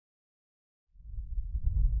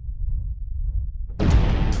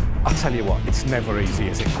tell you what, it's never easy,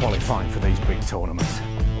 is it, qualifying for these big tournaments?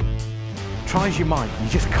 Try as you might, you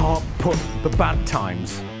just can't put the bad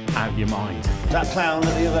times out your mind. That clown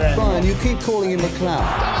at the other end. Brian, you keep calling him a clown.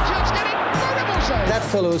 That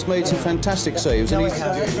fellow has made some fantastic saves. And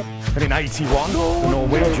in 81, the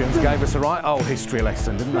Norwegians gave us a right old history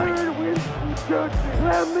lesson, didn't they?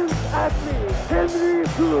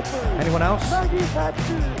 Anyone else?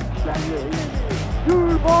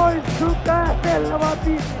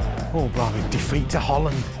 Oh, blimey, defeat to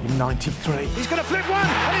Holland in 93. He's going to flip one,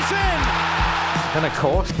 and it's in! And of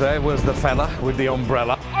course, there was the fella with the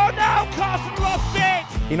umbrella. Oh no, Carson lost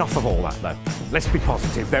it! Enough of all that, though. Let's be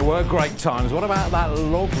positive. There were great times. What about that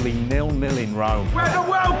lovely 0-0 in Rome? We're the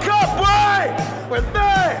World Cup, boy! We're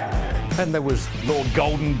there! Then there was Lord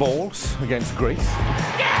Golden Balls against Greece.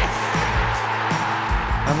 Yes!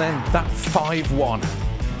 And then that 5-1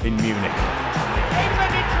 in Munich.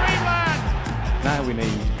 England in Dreamland! Now we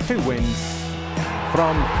need 2 wins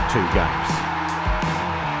from 2 games.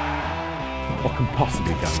 What can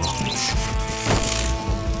possibly go wrong?